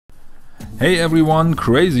Hey everyone,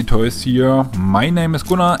 CrazyToys here. My name is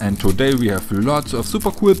Gunnar and today we have lots of super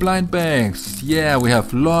cool blind bags. Yeah, we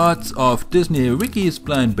have lots of Disney WIKKEEZ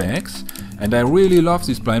blind bags. And I really love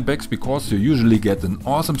these blind bags because you usually get an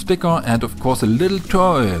awesome sticker and of course a little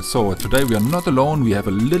toy. So today we are not alone, we have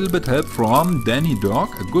a little bit help from Der-Ü-Ei-Kanal,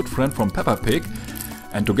 a good friend from Peppa Pig.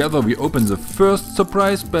 And together we open the first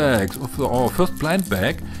surprise bags of our first blind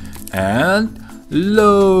bag. And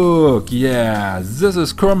look, yeah, this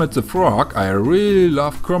is Kermit the Frog. I really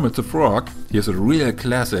love Kermit the Frog. Here's a real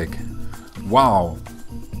classic. Wow.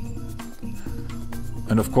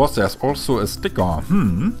 And of course there's also a sticker.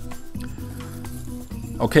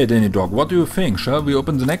 Okay, Danny Dog, what do you think? Shall we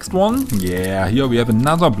open the next one? Yeah, here we have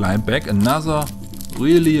another blind bag, another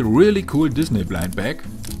really cool Disney blind bag.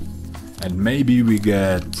 And maybe we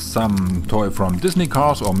get some toy from Disney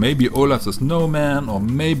cars, or maybe Olaf the Snowman, or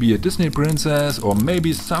maybe a Disney princess, or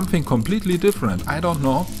maybe something completely different. I don't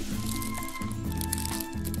know.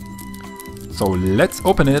 So let's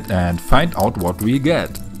open it and find out what we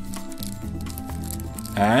get.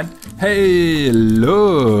 And hey,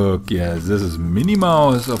 look! Yes, this is Minnie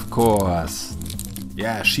Mouse, of course.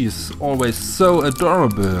 Yeah, she's always so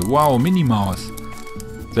adorable. Wow, Minnie Mouse.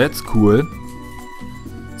 That's cool.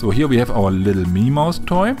 So here we have our little Minnie Mouse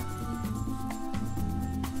toy.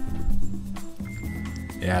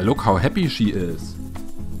 Yeah, look how happy she is.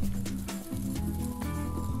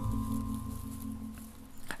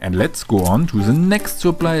 And let's go on to the next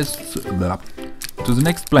surprise, to the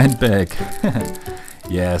next blind bag.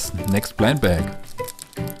 Yes, next blind bag.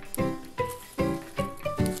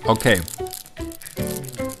 Okay.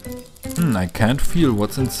 I can't feel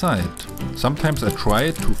what's inside. Sometimes I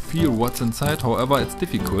try to feel what's inside, however it's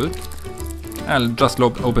difficult. I'll just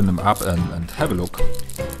open them up and have a look.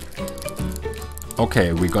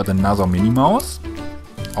 Okay, we got another Minnie Mouse.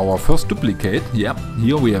 Our first duplicate. Yeah,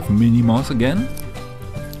 here we have Minnie Mouse again.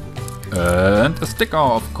 And a sticker,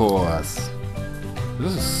 of course.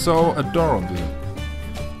 This is so adorable.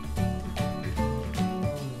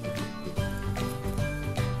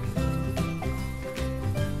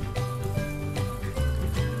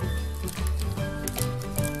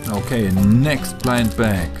 Okay, next blind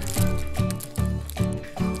bag.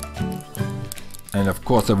 And of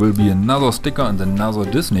course there will be another sticker and another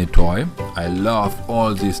Disney toy. I love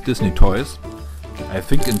all these Disney toys. I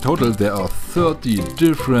think in total there are 30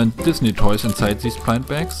 different Disney toys inside these blind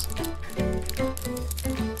bags.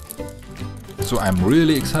 So I'm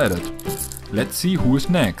really excited. Let's see who is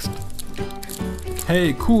next.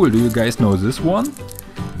 Hey, cool, do you guys know this one?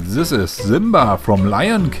 This is Simba from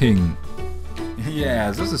Lion King.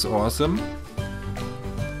 Yeah, this is awesome.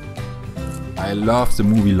 I love the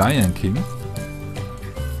movie Lion King.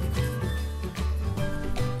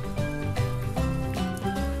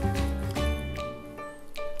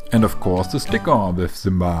 And of course the sticker with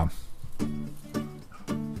Simba.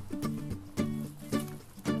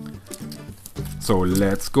 So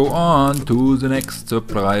let's go on to the next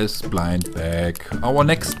surprise blind bag. Our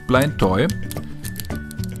next blind toy.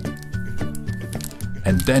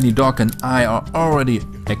 And Danny Dog and I are already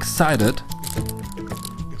excited.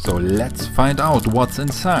 So let's find out what's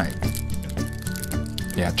inside.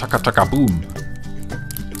 Yeah, chaka chaka boom.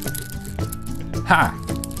 Ha!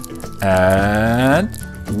 And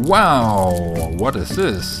wow! What is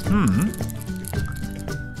this?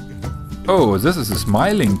 Oh, this is a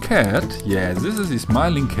smiling cat. Yeah, this is a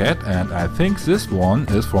smiling cat, and I think this one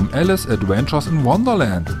is from Alice Adventures in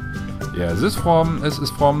Wonderland. Yeah, this is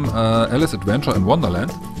from Alice Adventure in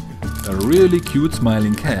Wonderland. A really cute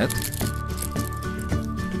smiling cat.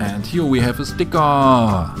 And here we have a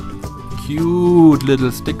sticker. Cute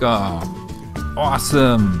little sticker.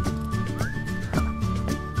 Awesome.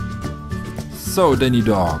 So, Danny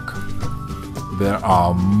Dog, there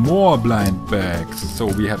are more blind bags. So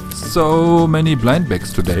we have so many blind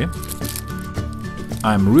bags today.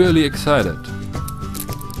 I'm really excited.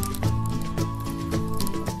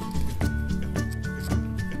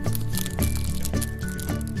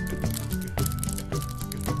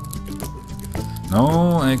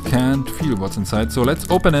 No, I can't feel what's inside, so let's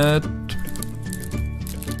open it.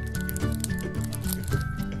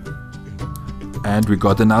 And we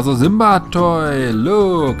got another Simba toy.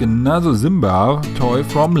 Look, another Simba toy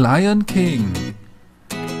from Lion King.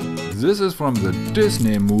 This is from the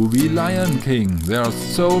Disney movie Lion King. There are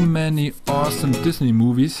so many awesome Disney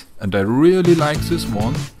movies and I really like this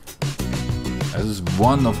one. This is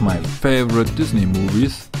one of my favorite Disney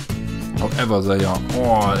movies. However, they are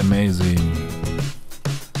all amazing.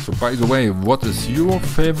 So by the way, what is your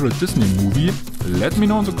favorite Disney movie? Let me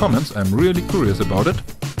know in the comments, I'm really curious about it.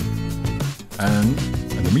 And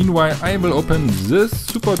In the meanwhile, I will open this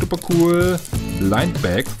super duper cool blind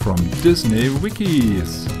bag from Disney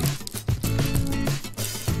WIKKEEZ.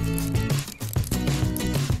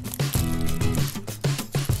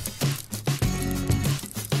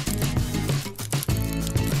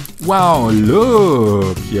 Wow,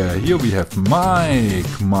 look! Yeah, here we have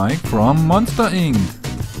Mike from Monster Inc.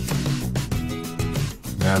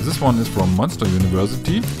 Yeah, this one is from Monster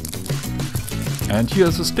University. And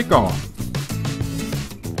here's a sticker.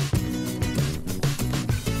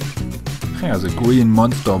 Here's a green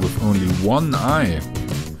monster with only one eye.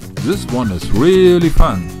 This one is really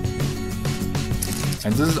fun.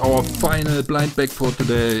 And this is our final blind bag for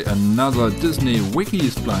today. Another Disney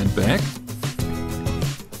WIKKEEZ blind bag.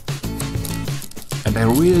 And I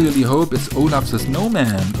really hope it's Olaf the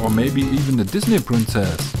Snowman, or maybe even the Disney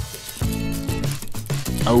princess.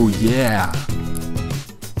 Oh yeah!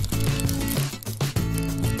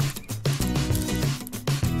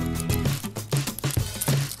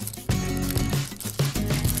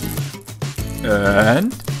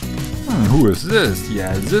 And who is this?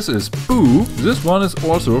 Yeah, this is Boo. This one is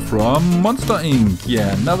also from Monster Inc.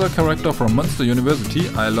 Yeah, another character from Monster University.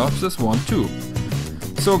 I love this one too.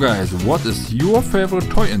 So guys, what is your favorite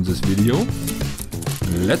toy in this video?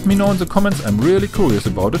 Let me know in the comments, I'm really curious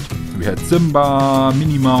about it. We had Simba,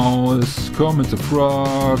 Minnie Mouse, Kermit the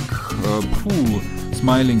Frog,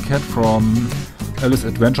 Smiling Cat from Alice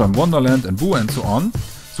Adventure in Wonderland and Boo and so on.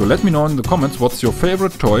 So let me know in the comments what's your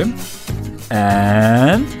favorite toy.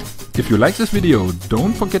 And if you like this video,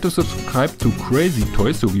 don't forget to subscribe to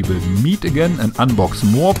CrazyToys so we will meet again and unbox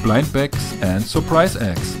more blind bags and surprise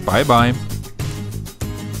eggs. Bye bye!